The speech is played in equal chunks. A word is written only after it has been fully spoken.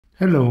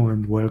Hello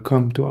and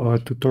welcome to our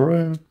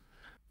tutorial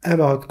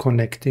about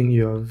connecting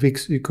your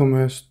WIX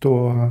e-commerce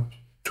store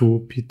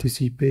to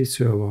BTCPay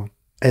server.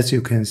 As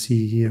you can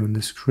see here on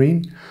the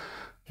screen,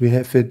 we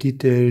have a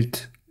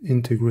detailed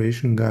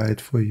integration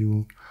guide for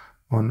you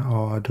on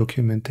our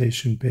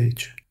documentation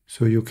page.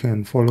 So you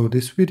can follow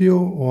this video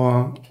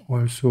or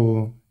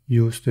also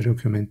use the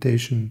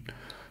documentation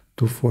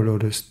to follow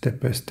the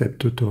step-by-step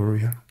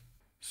tutorial.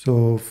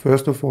 So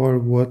first of all,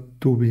 what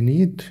do we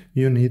need?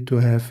 You need to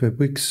have a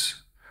WIX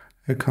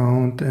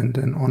account and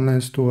an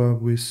online store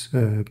with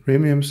a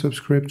premium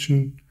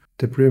subscription.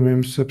 The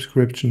premium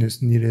subscription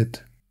is needed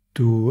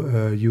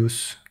to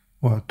use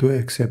or to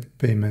accept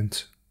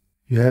payments.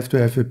 You have to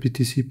have a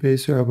BTCPay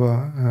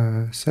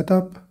server set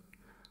up.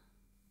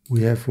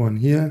 We have one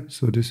here,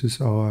 so this is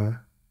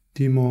our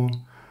demo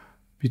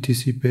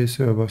BTCPay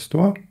server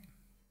store.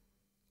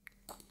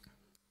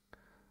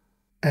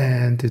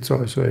 And it's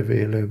also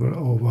available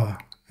over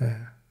a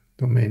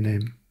domain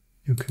name.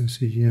 You can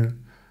see here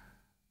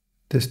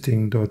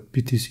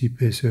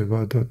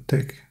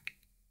testing.btcpayserver.tech.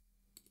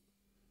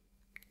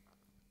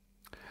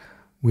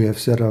 We have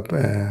set up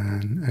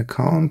an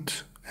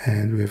account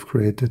and we have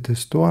created the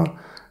store,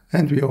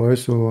 and we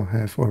also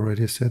have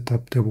already set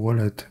up the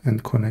wallet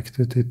and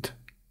connected it.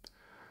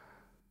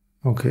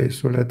 Okay,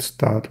 so let's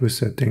start with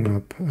setting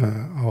up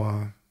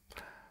our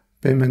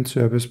payment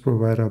service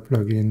provider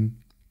plugin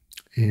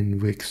in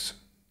WIX.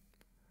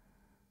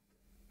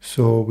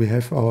 So we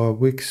have our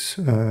WIX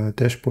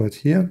dashboard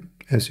here.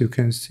 As you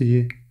can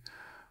see,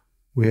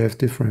 we have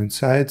different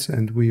sites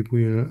and we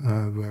will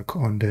work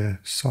on the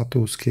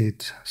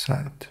Satoskate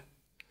site.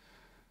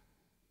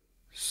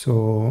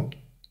 So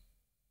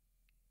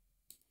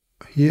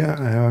here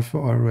I have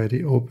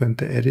already opened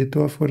the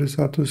editor for the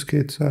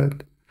Satoskate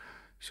site.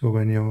 So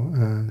when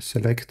you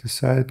select the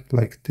site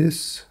like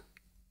this,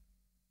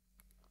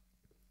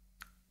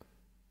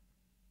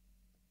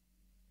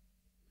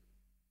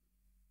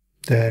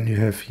 then you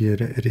have here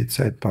the edit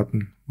site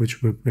button,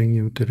 which will bring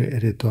you to the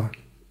editor.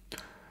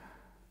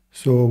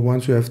 So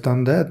once you have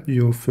done that,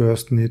 you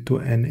first need to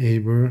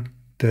enable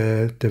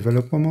the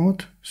developer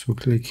mode. So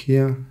click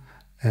here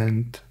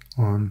and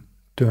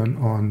turn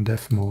on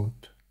dev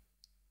mode.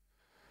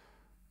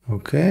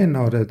 Okay,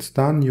 now that's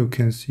done, you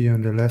can see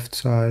on the left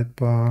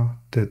sidebar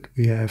that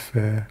we have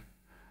a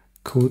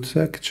code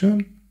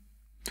section.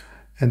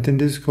 And in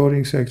this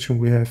coding section,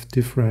 we have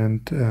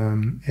different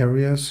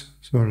areas.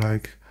 So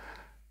like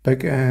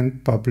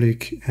backend,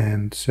 public,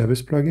 and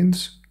service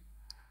plugins.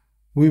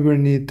 We will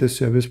need the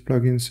service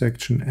plugin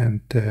section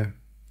and the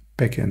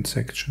backend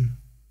section.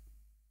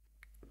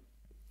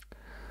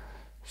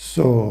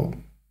 So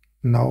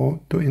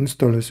now to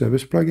install a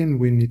service plugin,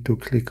 we need to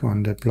click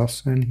on the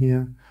plus sign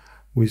here.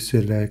 We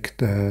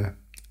select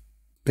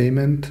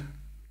payment,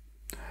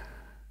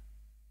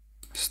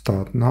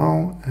 start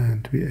now,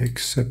 and we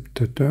accept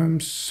the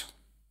terms.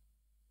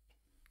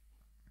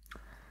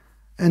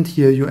 And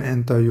here you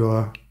enter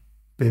your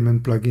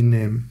payment plugin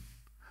name.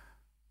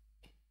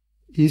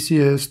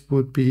 Easiest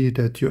would be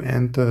that you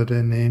enter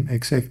the name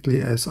exactly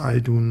as I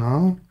do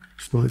now.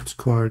 So it's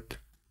called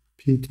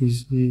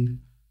BTCPay,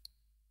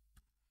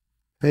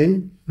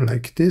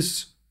 like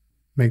this.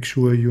 Make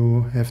sure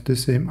you have the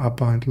same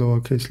upper and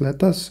lowercase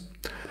letters.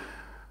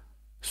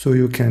 So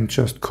you can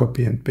just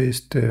copy and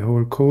paste the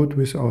whole code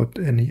without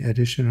any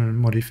additional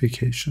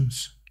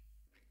modifications.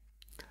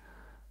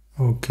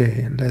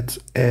 Okay, let's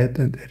add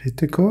and edit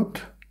the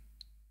code.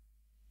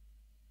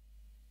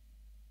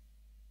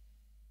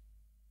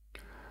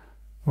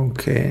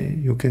 Okay,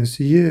 you can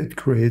see here it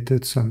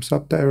created some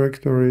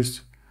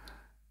subdirectories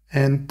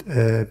and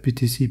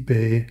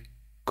BTCPay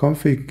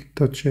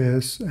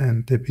config.js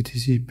and the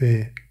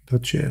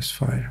BTCPay.js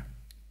file.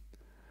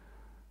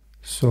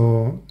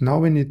 So now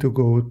we need to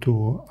go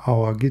to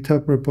our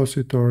GitHub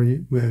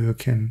repository where you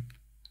can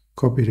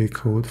copy the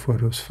code for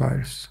those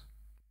files.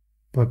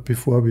 But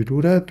before we do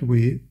that,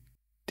 we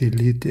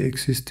delete the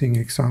existing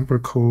example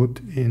code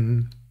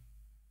in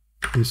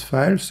this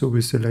file. So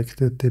we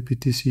selected the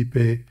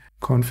BTCPay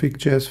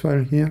config.js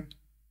file here.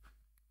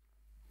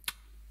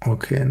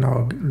 Okay,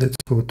 now let's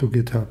go to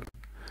GitHub.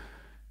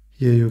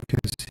 Here you can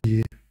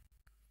see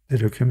the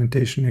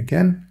documentation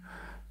again,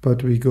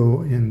 but we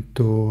go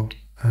into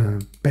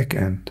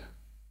backend.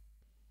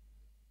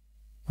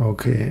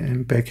 Okay,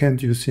 in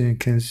backend you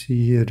can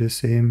see here the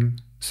same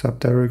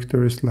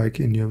subdirectories like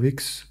in your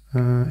WIX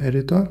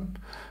editor.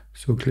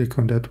 So click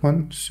on that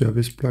one,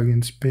 service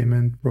plugins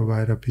payment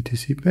provider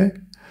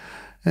BTCPay.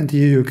 And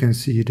here you can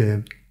see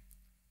the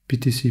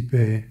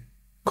BTCPay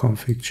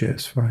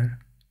config.js file.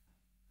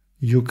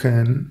 You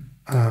can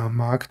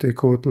mark the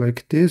code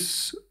like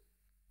this,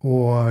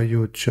 or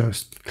you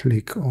just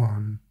click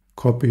on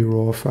copy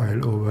raw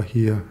file over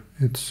here.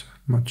 It's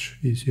much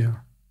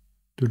easier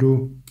to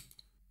do.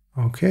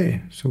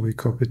 Okay, so we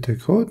copied the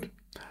code.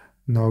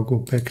 Now go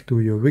back to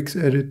your WIX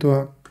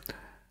editor,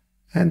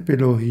 and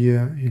below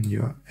here in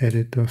your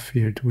editor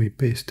field we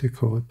paste the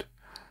code.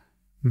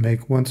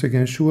 Make once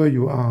again sure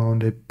you are on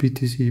the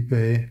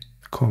BTCPay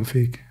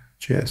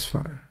config.js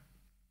file.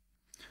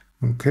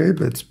 Okay,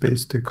 let's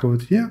paste the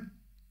code here.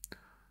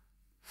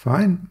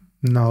 Fine.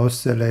 Now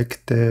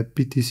select the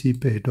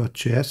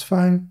BTCPay.js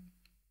file.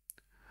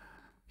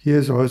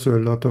 Here's also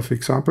a lot of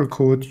example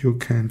code. You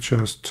can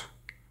just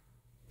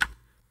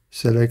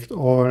select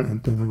all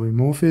and then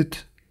remove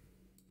it.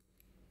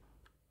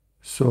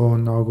 So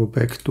now go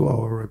back to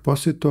our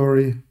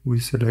repository. We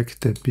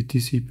select the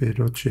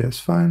BTCPay.js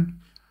file.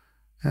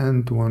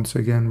 And once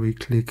again, we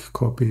click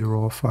copy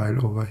raw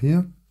file over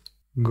here.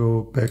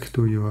 Go back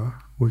to your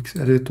WIX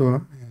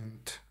editor and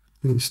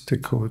paste the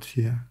code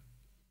here.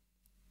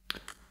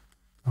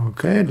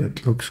 Okay,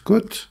 that looks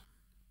good.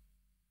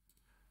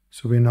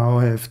 So we now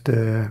have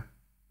the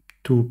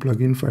two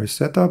plugin files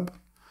set up.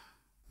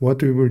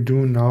 What we will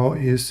do now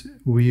is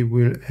we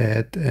will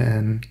add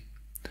an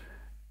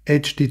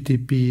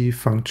HTTP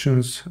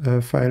functions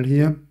file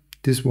here.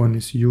 This one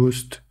is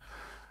used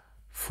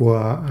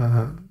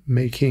for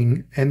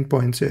making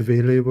endpoints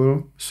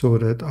available so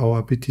that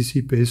our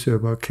BTCPay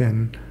server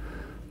can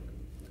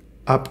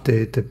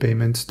update the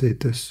payment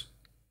status.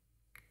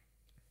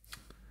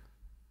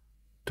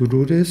 To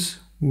do this,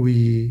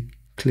 we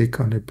click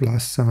on the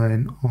plus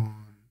sign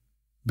on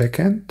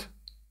backend,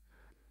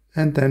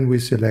 and then we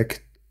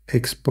select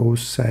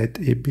expose site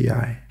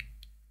API.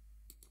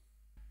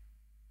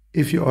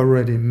 If you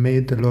already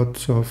made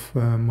lots of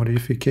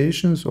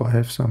modifications or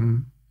have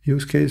some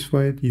use case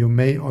for it, you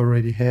may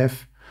already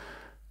have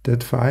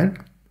that file.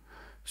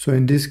 So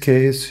in this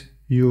case,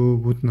 you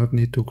would not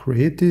need to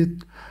create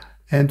it,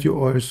 and you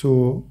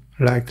also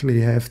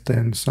likely have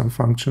then some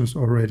functions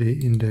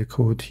already in the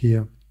code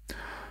here.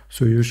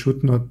 So you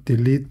should not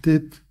delete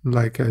it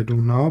like I do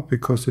now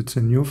because it's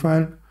a new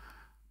file.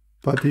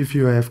 But if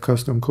you have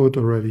custom code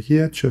already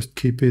here, just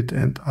keep it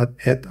and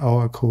add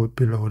our code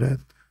below that.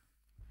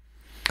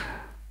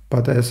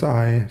 But as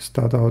I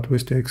start out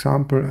with the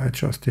example, I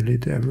just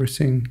delete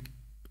everything.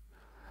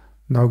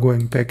 Now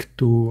going back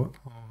to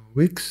our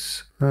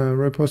WIX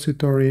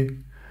repository,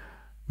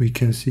 we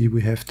can see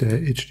we have the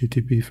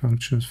HTTP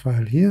functions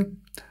file here,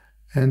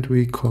 and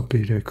we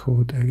copy the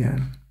code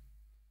again.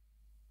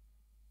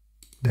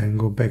 Then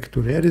go back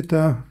to the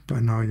editor. By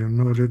now you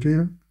know the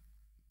deal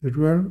as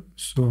well.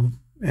 So,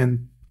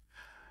 and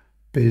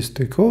paste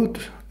the code,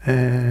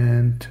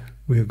 and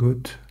we're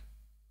good.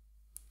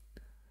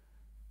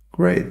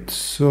 Great.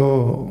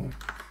 So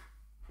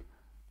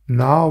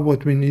now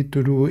what we need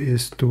to do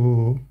is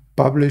to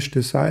publish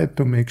the site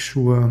to make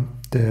sure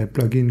the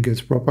plugin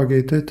gets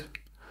propagated.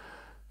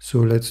 So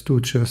let's do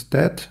just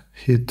that.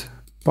 Hit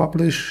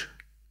publish.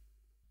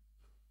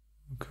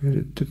 Okay,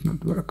 it did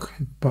not work.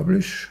 Hit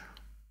publish.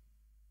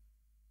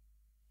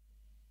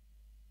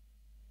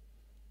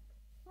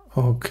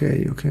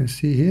 Okay, you can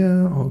see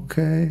here.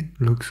 Okay,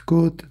 looks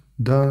good.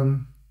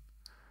 Done.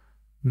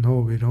 No,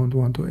 we don't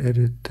want to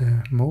edit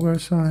the mobile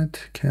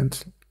site.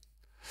 Cancel.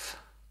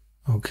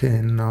 Okay,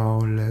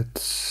 now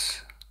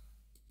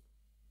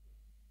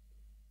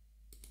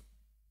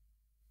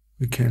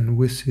we can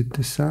visit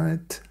the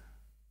site.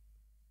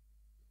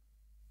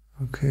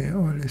 Okay,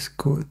 all is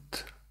good.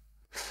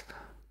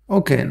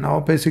 Okay, now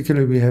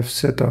basically we have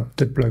set up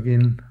the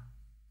plugin.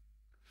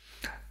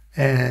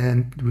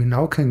 And we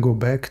now can go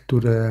back to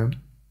the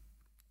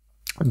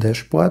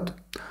dashboard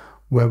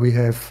where we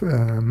have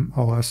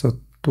our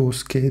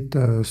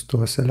Satoskate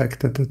store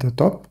selected at the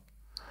top.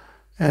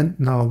 And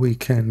now we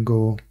can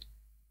go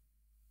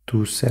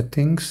to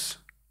settings,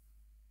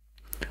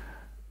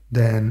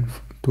 then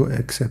to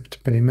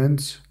accept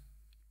payments.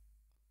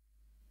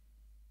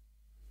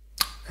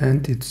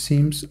 And it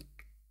seems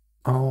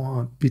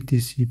our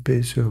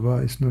BTCPay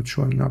server is not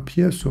showing up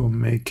here, so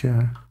make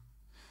a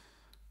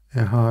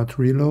hard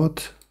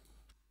reload.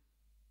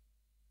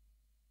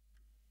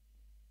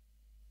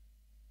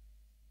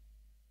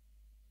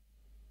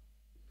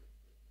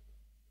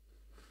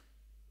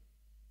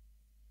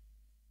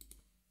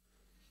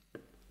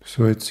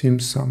 So it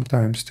seems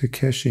sometimes the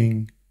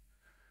caching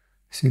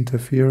is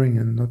interfering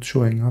and not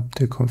showing up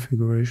the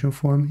configuration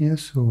form here.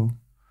 So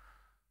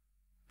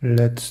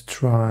let's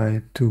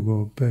try to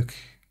go back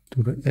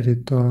to the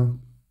editor,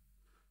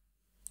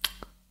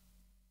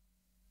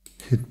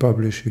 hit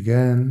publish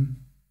again.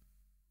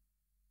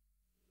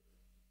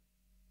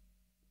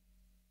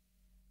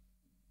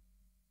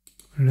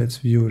 Let's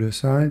view the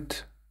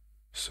site.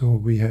 So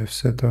we have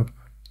set up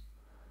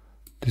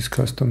this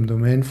custom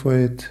domain for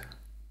it.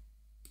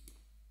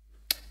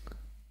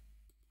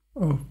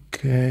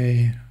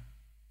 Okay,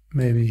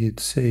 maybe hit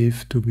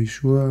save to be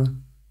sure.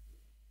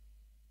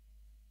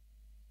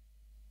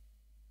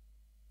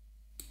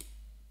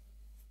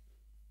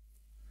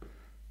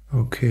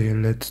 Okay,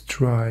 let's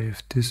try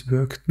if this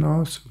worked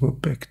now. So go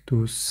back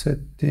to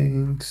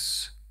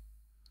settings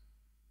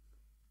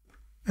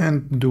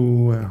and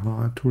do a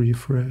hard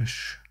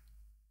refresh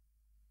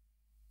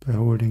by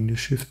holding the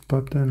shift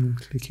button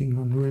and clicking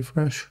on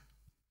refresh.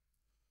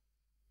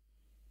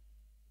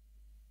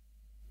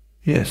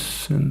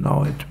 Yes, and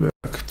now it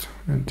worked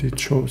and it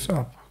shows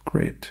up.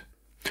 Great.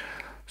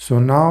 So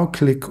now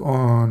click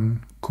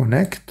on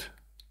connect.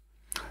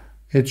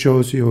 It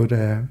shows you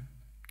the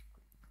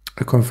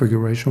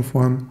configuration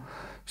form.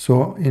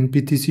 So in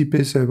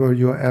BTCPay server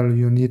URL,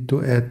 you need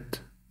to add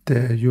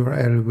the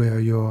URL where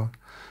your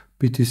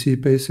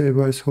BTCPay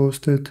server is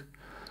hosted.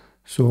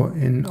 So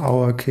in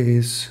our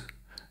case,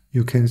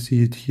 you can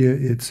see it here.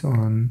 It's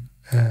on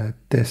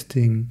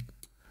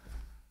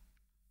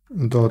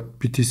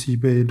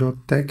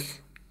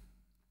testing.btcpay.tech.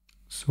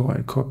 So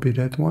I copy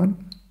that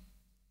one.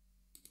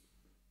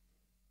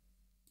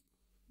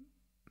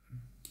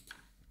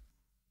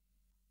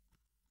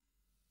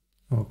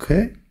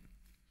 Okay.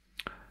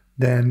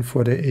 Then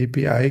for the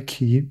API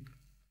key,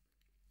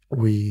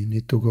 we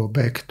need to go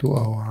back to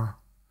our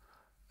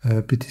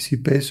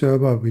BTCPay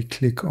server. We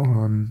click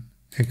on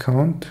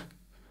Account,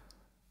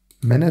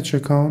 Manage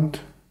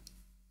Account.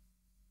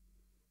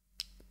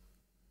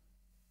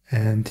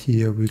 And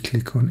here we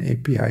click on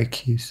API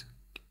keys.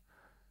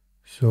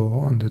 So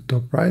on the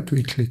top right,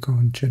 we click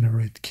on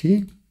Generate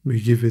Key.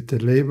 We give it a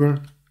label.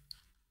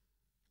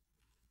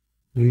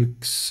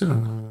 WIX,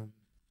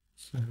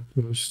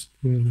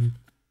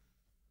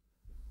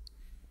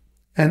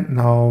 and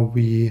now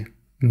we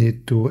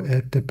need to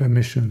add the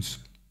permissions.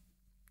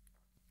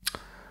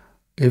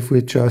 If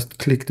we just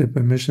click the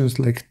permissions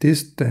like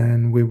this,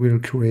 then we will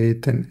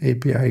create an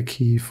API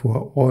key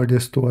for all the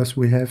stores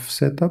we have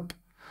set up.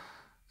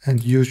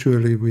 And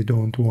usually we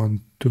don't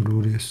want to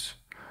do this.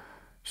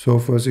 So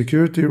for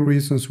security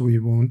reasons, we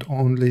want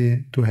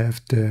only to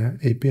have the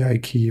API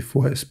key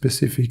for a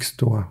specific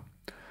store.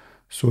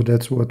 So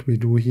that's what we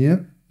do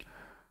here.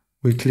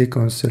 We click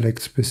on Select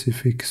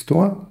Specific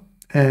Store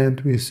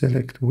and we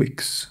select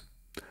WIX.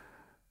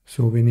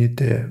 So we need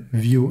the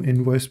View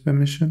Invoice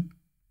Permission.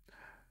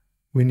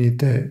 We need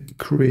the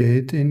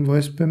Create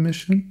Invoice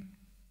Permission.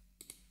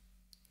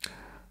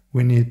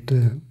 We need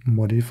the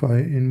Modify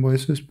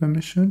Invoices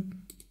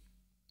Permission.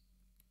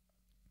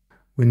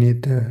 We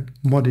need the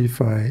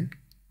Modify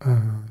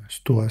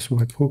Stores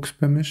Webhooks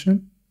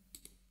Permission.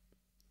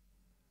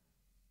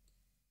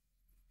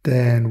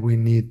 Then we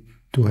need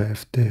to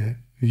have the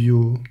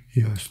View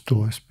Your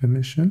Stores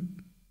permission.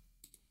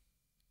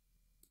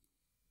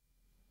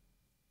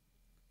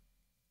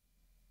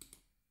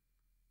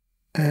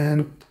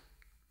 And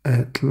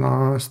at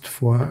last,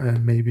 for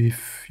maybe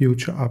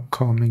future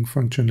upcoming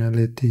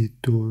functionality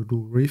to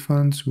do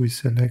refunds, we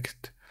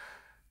select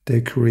the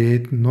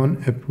Create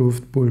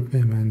Non-Approved Pool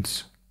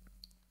Payments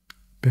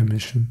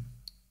permission.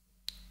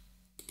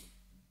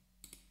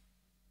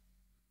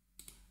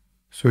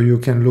 So you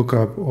can look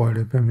up all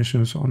the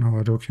permissions on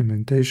our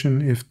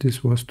documentation if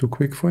this was too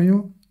quick for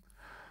you.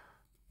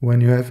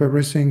 When you have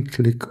everything,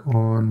 click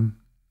on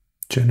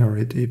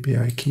Generate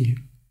API Key.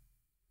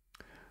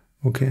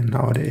 Okay,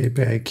 now the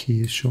API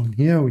key is shown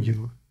here.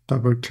 You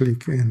double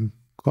click and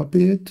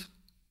copy it.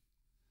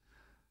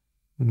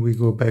 We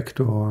go back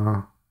to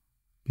our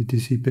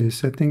BTCPay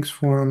settings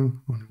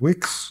form on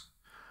WIX.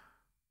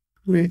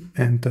 We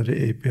enter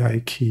the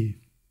API key.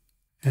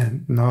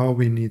 And now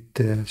we need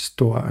the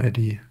store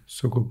ID.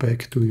 So go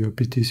back to your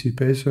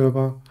BTCPay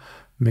server.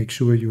 Make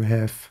sure you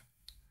have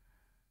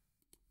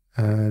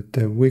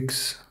the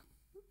WIX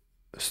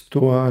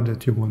store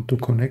that you want to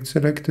connect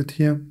selected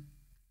here.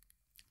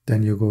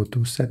 Then you go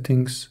to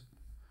Settings.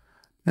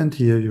 And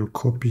here you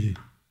copy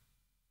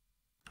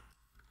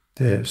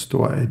the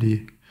store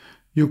ID.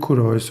 You could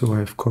also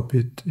have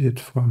copied it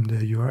from the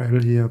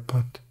URL here,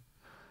 but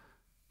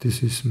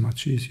this is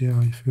much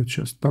easier if you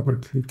just double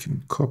click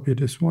and copy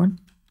this one.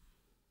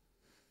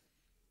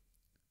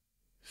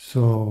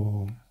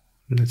 So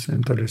let's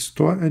enter the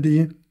store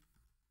ID.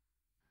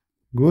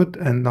 Good,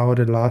 and now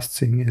the last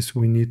thing is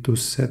we need to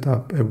set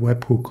up a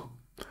webhook.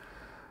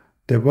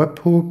 The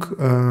webhook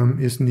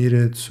is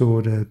needed so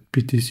that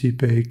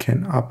BTCPay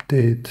can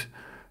update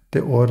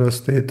the order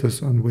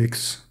status on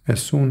WIX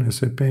as soon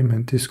as a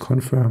payment is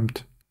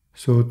confirmed.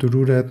 So to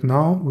do that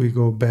now, we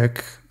go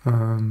back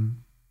to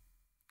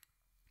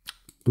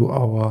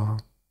our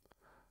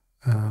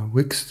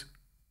WIX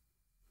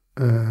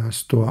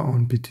store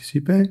on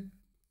BTCPay.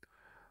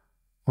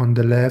 On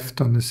the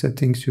left, on the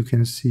settings, you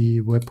can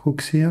see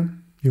webhooks here.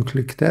 You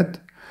click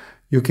that.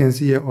 You can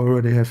see I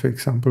already have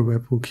example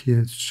webhook here.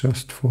 It's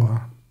just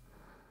for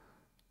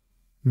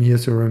me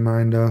as a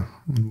reminder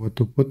on what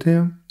to put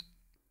here.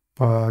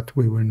 But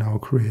we will now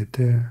create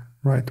the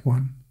right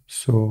one.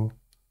 So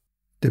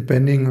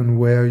depending on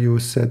where you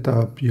set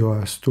up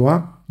your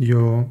store,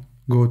 you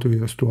go to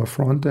your store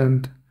front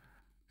end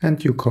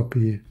and you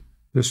copy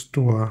the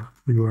store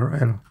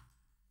URL.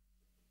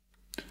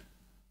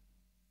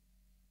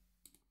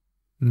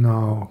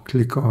 Now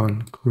click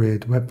on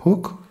Create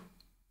Webhook.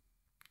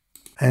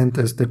 And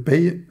as the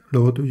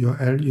payload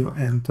URL, you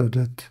enter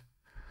that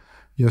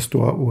your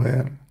store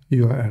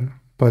URL.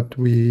 But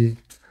we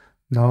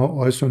now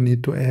also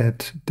need to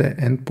add the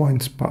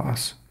endpoints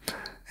path.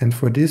 And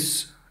for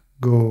this,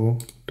 go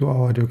to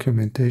our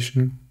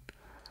documentation.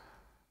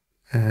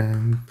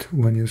 And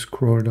when you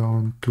scroll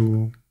down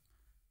to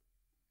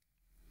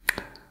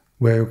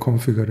where you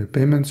configure the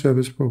payment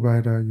service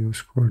provider, you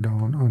scroll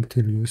down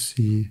until you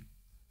see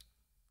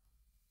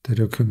the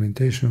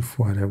documentation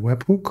for the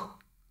webhook.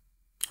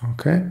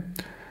 Okay.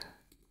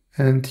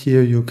 And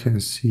here you can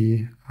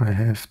see I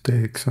have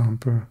the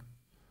example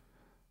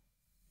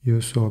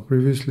you saw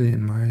previously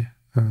in my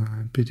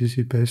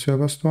BTCPay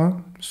server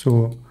store.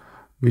 So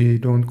we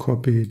don't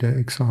copy the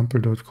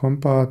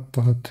example.com part,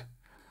 but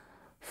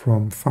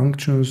from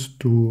functions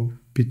to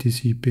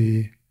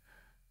BTCPay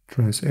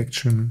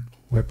transaction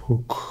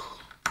webhook.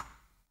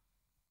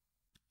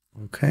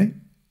 Okay.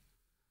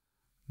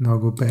 Now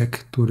go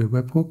back to the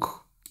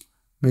webhook.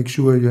 Make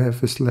sure you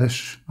have a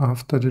slash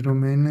after the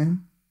domain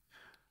name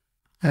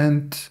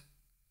and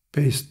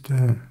paste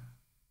the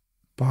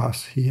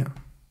path here.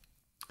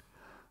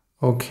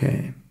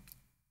 Okay.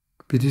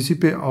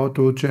 BTCPay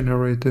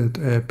auto-generated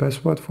a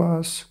password for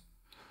us,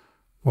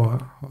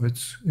 or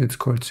it's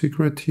called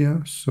secret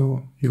here,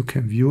 so you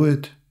can view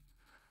it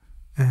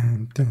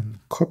and then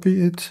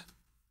copy it.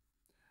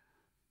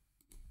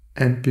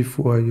 And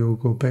before you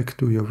go back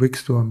to your WIX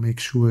store, make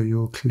sure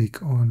you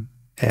click on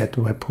Add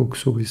Webhook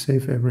so we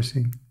save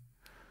everything.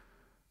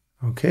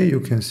 Okay, you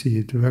can see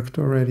it worked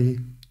already.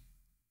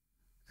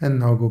 And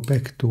now go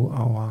back to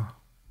our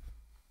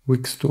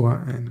WIX store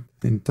and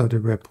enter the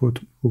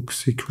webhook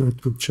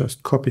secret we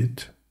just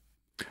copied.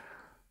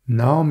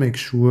 Now make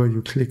sure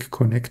you click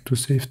Connect to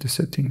save the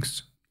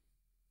settings.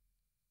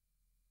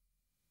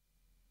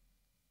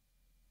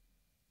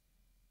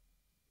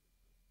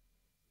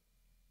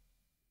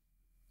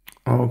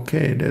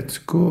 Okay, that's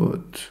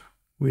good.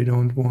 We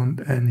don't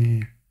want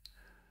any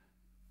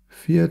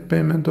fiat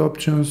payment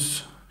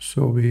options,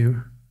 so we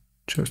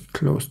just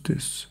close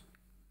this.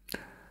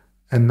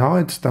 And now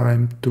it's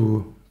time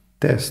to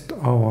test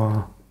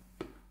our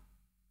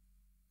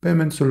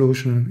payment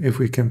solution, if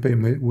we can pay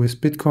with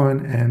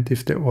Bitcoin and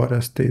if the order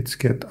states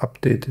get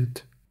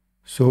updated.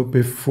 So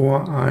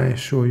before I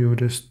show you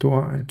the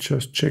store, I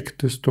just check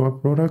the store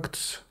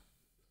products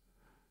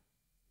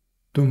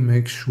to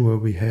make sure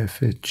we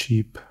have a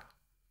cheap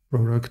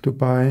product to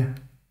buy.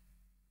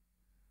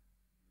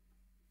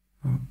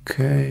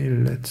 Okay,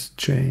 let's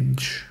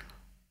change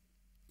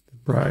the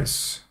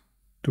price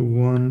to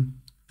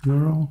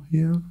 €1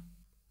 here.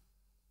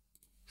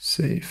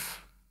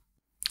 Save.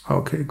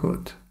 Okay,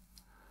 good.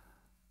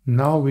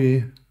 Now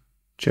we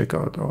check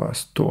out our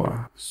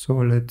store. So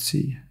let's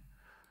see.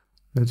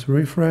 Let's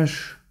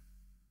refresh.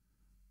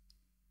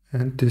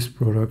 And this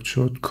product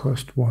should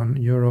cost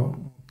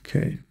 €1.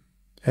 Okay.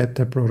 Add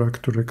the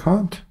product to the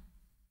cart.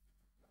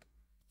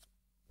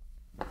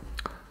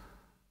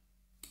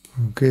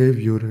 Okay,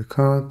 view the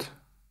cart.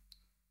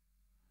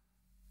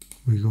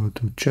 We go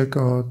to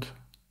checkout.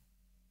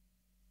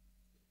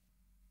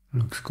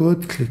 Looks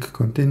good. Click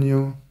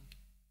continue.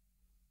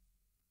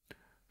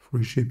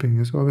 Free shipping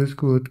is always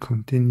good.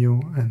 Continue.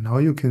 And now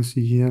you can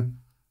see here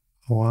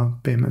our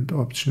payment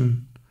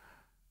option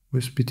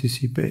with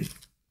BTCPay.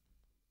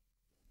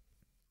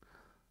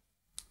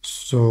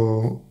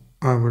 So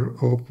I will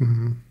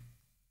open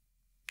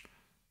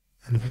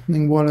a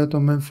Lightning wallet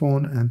on my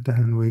phone and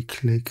then we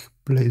click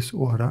place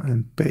order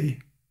and pay.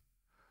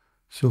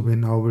 So we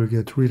now will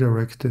get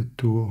redirected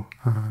to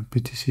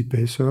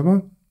BTCPay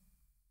server.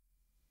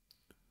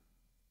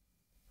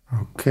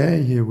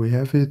 Okay, here we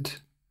have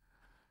it.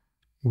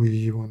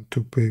 We want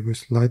to pay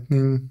with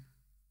Lightning.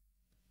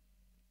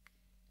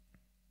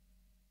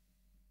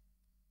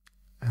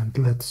 And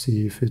let's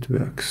see if it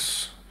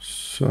works.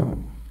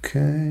 So,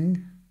 okay.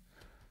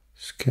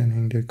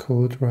 Scanning the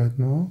code right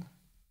now.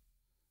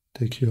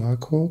 The QR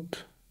code.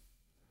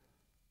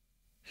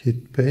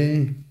 Hit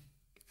pay.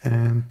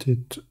 And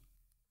it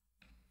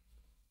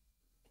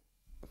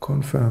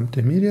confirmed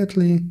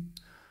immediately.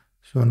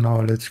 So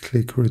now let's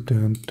click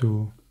return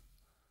to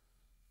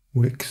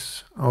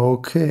WIX.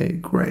 Okay,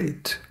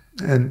 great.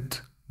 And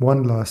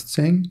one last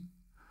thing.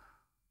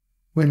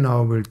 We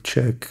now will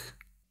check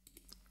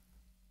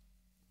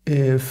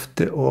if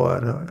the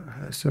order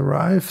has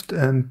arrived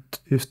and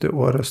if the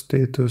order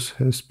status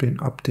has been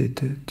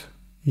updated.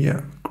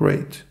 Yeah,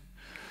 great.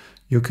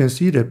 You can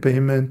see the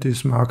payment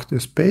is marked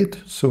as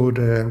paid, so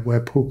the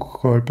webhook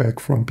callback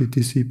from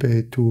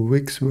BTCPay to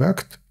WIX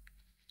worked.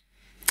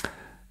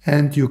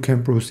 And you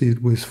can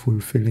proceed with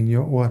fulfilling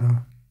your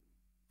order.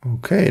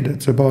 Okay,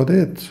 that's about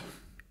it.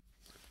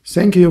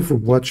 Thank you for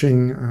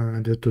watching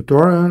the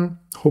tutorial.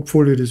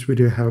 Hopefully this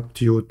video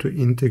helped you to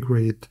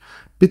integrate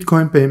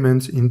Bitcoin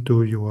payments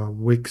into your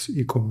WIX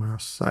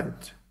e-commerce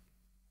site.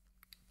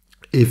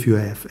 If you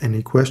have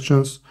any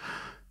questions,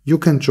 you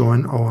can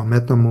join our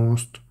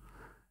MetaMost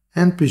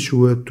and be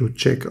sure to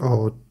check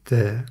out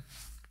the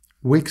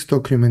WIX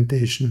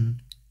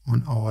documentation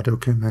on our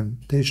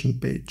documentation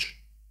page.